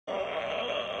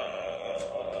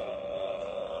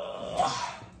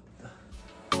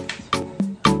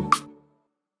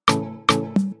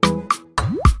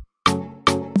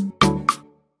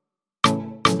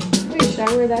Wait, should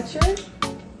I wear that shirt?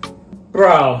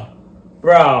 Bro.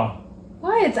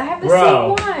 What? I have the same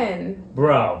one.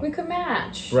 Bro. We could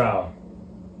match. Bro.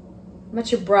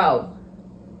 Match your bro.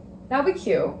 That'd be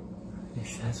cute.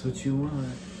 If that's what you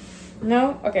want.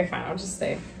 No? Okay, fine. I'll just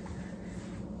stay.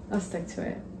 I'll stick to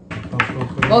it.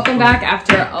 Welcome back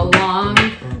after a long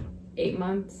 8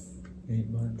 months. 8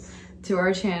 months. To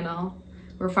our channel.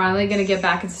 We're finally gonna get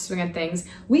back into the swing of things.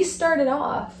 We started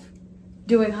off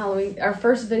doing Halloween. Our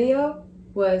first video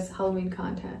was Halloween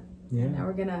content. Yeah. And now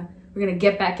we're gonna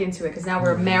get back into it because now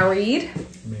we're married.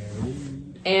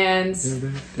 And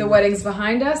the wedding's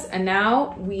behind us, and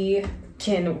now we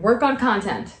can work on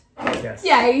content. Yes.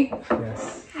 Yay!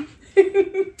 Yes.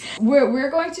 What we're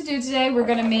going to do today, we're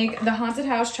gonna make the Haunted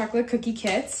House chocolate cookie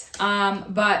kits.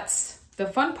 But the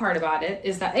fun part about it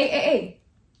is that, hey.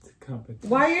 It's a competition.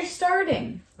 Why are you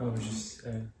starting? I was just,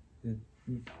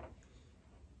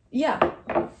 Yeah.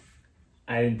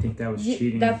 I didn't think that was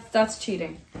cheating. That's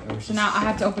cheating. So now I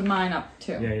have to open mine up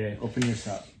too. Yeah. Open yours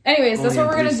up. Anyways, that's what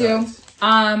we're gonna do.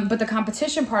 But the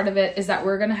competition part of it is that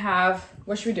we're gonna have,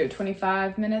 what should we do?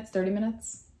 25 minutes, 30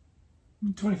 minutes?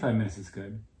 25 minutes is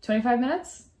good. 25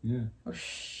 minutes? Yeah. Oh,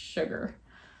 sugar.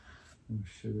 Oh,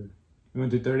 sugar. You want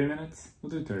to do 30 minutes?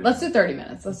 We'll do 30. Let's do 30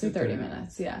 minutes. Let's do 30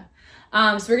 minutes. Yeah.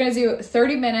 So we're gonna do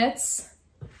 30 minutes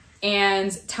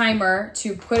and timer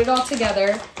to put it all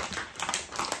together.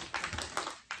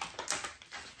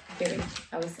 Baby,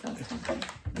 I was talking.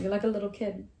 You're like a little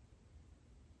kid.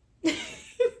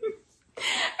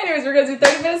 Anyways, we're gonna do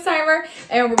 30 minutes timer,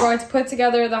 and we're going to put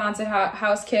together the Haunted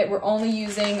House kit. We're only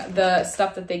using the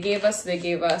stuff that they gave us. They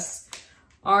gave us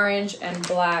orange and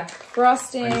black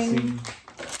frosting,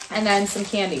 and then some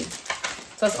candy.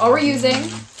 So that's all we're using.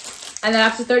 And then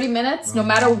after 30 minutes, no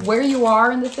matter where you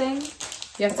are in the thing,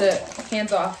 you have to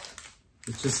hands off.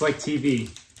 It's just like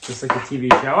TV. Just like a TV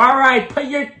show. All right, put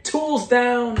your tools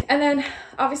down. And then,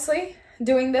 obviously,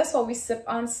 doing this while we sip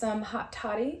on some hot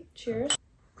toddy. Cheers.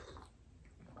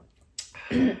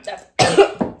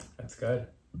 That's good.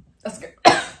 That's good.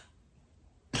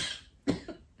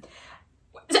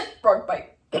 Wrong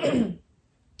pipe. I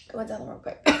went down the wrong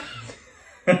pipe.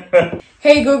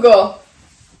 Hey, Google.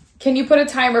 Can you put a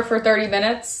timer for 30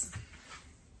 minutes?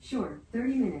 Sure,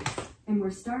 30 minutes. And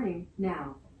we're starting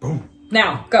now. Boom.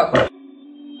 Now, go.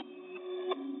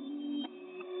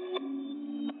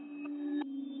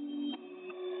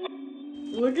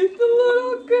 Look at the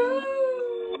little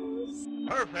ghost.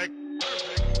 Perfect.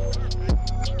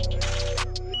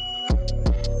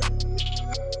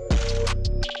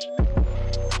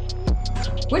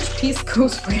 Which piece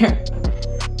goes where?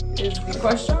 Is the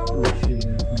question.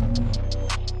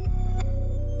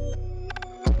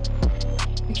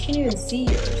 You can't even see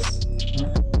yours.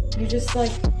 You just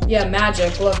like, yeah,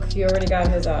 magic. Look, he already got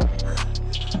his up.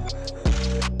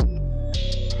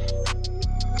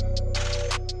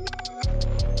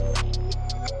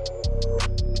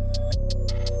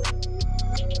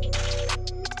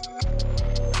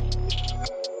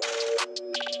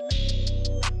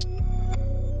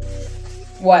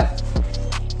 What?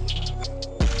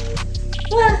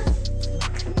 What?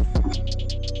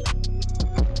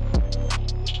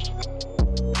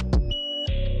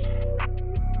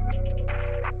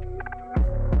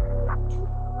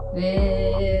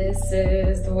 This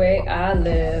is the way I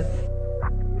live.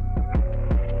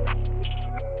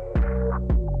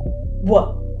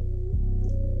 What?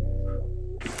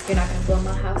 You're not gonna blow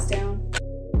my house down?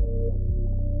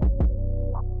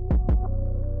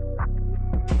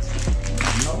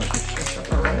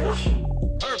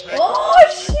 Oh,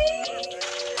 shit!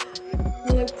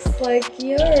 Looks like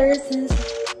yours is.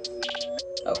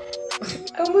 Oh,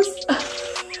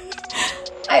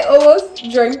 I almost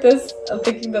drank this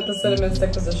thinking that the cinnamon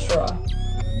stick was a straw.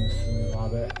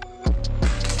 Love it.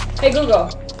 Hey Google,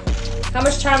 how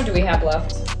much time do we have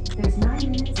left? There's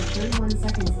 9 minutes and 31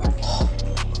 seconds left.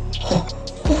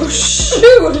 Oh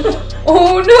shoot!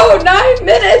 Oh no, 9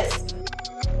 minutes!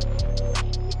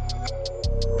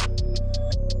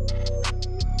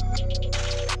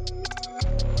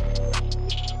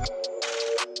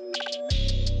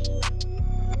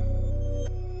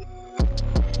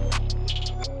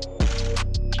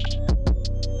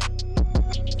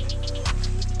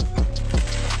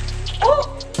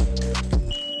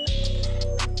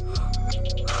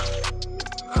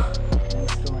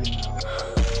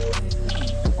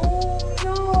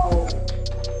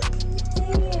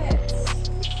 Dang it.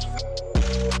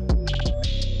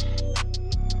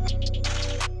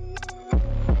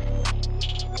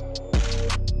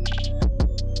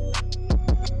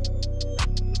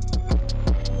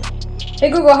 Hey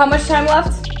Google, how much time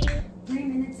left? 3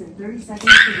 minutes and 30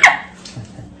 seconds to go.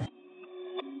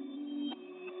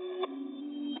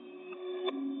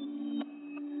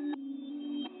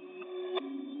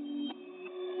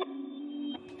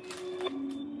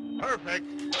 Perfect.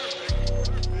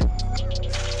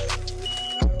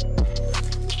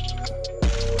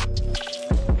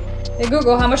 Hey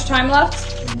Google, how much time left?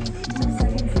 4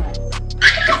 seconds left.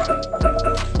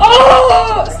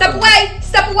 Oh! Step away!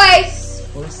 Step away!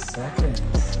 4 seconds.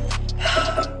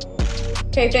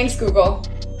 Okay, thanks Google.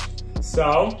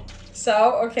 So,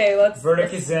 Okay, let's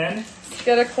verdict is in.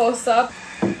 get a close up.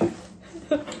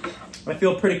 I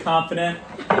feel pretty confident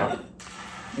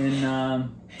in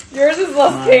Yours is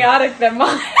less chaotic than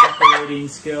mine. decorating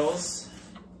skills.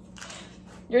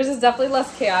 Yours is definitely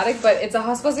less chaotic, but it's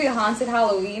supposed to be a haunted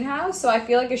Halloween house, so I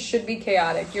feel like it should be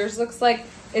chaotic. Yours looks like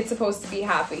it's supposed to be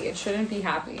happy. It shouldn't be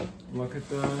happy. Look at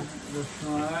the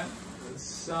front, the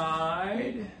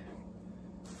side,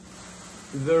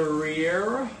 the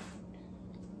rear.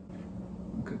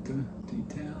 Look at the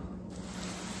detail.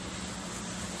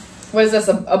 What is this,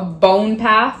 a bone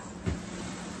path?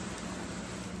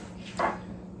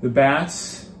 The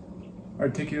bats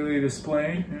articulately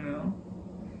displayed, you know.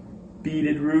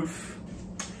 Beaded roof.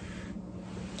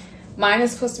 Mine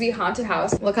is supposed to be a haunted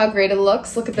house. Look how great it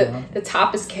looks. Look at the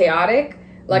top is chaotic,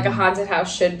 like a haunted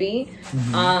house should be.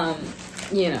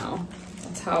 You know,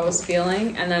 that's how I was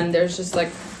feeling. And then there's just like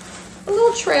a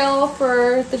little trail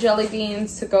for the jelly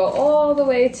beans to go all the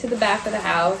way to the back of the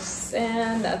house.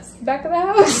 And that's the back of the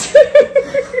house.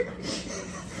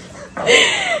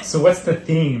 So what's the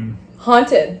theme?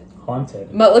 Haunted. Haunted.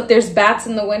 But look, there's bats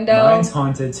in the window. Mine's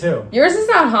haunted too. Yours is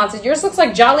not haunted. Yours looks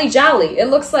like jolly jolly. It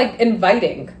looks like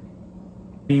inviting. I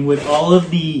mean, with all of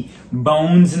the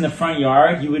bones in the front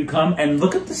yard, you would come and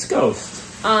look at this ghost.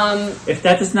 If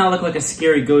that does not look like a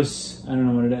scary ghost, I don't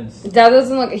know what it is. That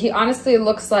doesn't look, he honestly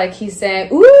looks like he's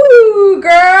saying, ooh,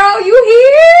 girl, you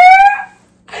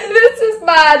here? This is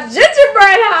my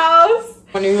gingerbread house.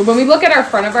 When we look at our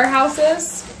front of our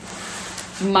houses,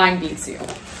 mine beats you.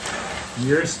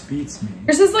 Yours beats me.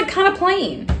 Yours is like kind of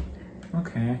plain.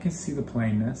 Okay, I can see the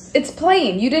plainness. It's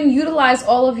plain. You didn't utilize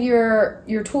all of your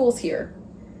tools here.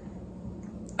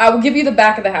 I will give you the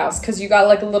back of the house because you got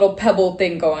like a little pebble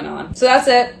thing going on. So that's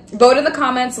it. Vote in the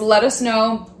comments. Let us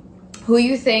know who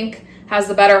you think has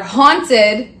the better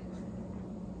haunted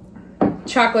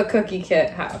chocolate cookie kit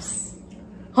house.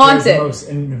 Haunted. The most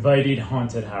invited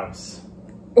haunted house.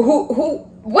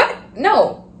 What?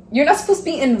 No. You're not supposed to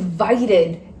be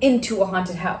invited into a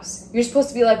haunted house. You're supposed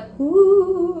to be like,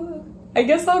 ooh, I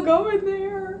guess I'll go in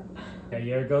there. Yeah,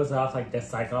 yours goes off like the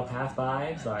psychopath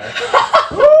vibes. Like,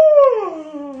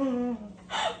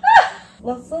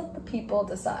 Let's let the people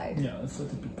decide. yeah, let's let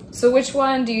the people decide. So which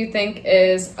one do you think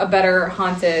is a better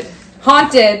haunted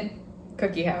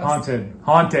cookie house?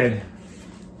 Haunted.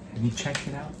 Have you checked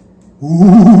it out?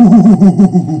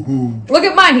 Look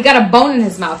at mine. He got a bone in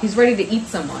his mouth. He's ready to eat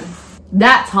someone.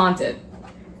 That's haunted.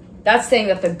 That's saying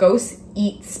that the ghost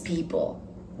eats people.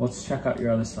 Let's check out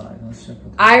your other side. Let's check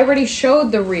out. I already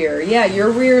showed the rear. Yeah, your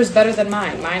rear is better than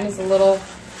mine. Mine is a little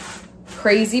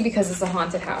crazy because it's a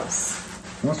haunted house.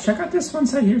 Let's check out this one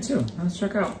side here too. Let's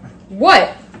check out. What?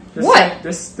 What?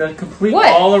 The complete What?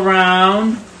 all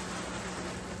around.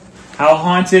 How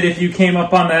haunted if you came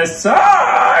up on the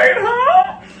side,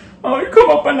 huh? Oh, you come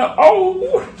up on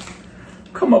the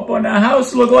come up on the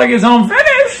house. Look like it's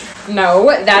unfinished. No,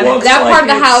 that Looks part like of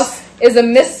the it's- house is a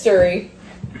mystery.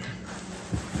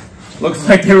 Looks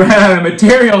like they ran out of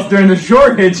materials during the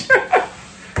shortage.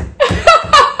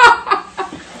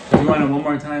 You want it one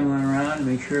more time run around and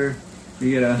make sure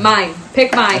you get a Mine.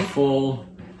 Pick mine. full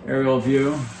aerial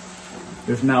view.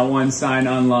 There's not one sign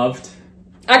unloved.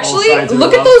 Actually, sides are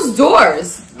look at loved. those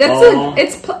doors. That's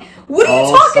what are you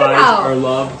All talking sides about? are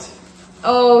loved.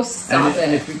 Oh, stop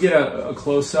And it. if you get a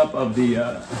close up of the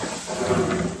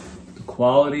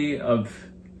quality of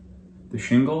the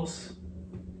shingles,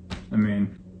 I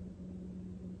mean,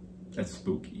 that's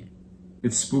spooky.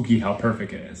 It's spooky how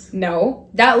perfect it is. No,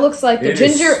 that looks like the It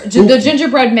is the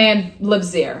gingerbread man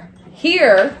lives there.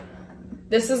 Here,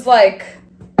 this is like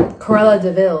Cruella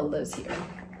de Vil lives here.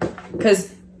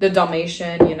 Because the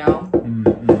Dalmatian, you know.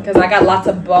 Because I got lots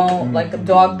of bone, like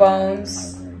dog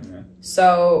bones.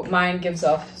 So mine gives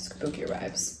off spooky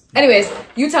vibes. Anyways,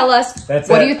 you tell us, That's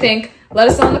what it. do you think? Let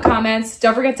us know in the comments.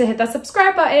 Don't forget to hit that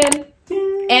subscribe button.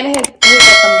 And hit that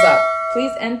thumbs up.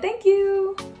 Please and thank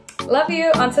you. Love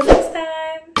you. Until next time.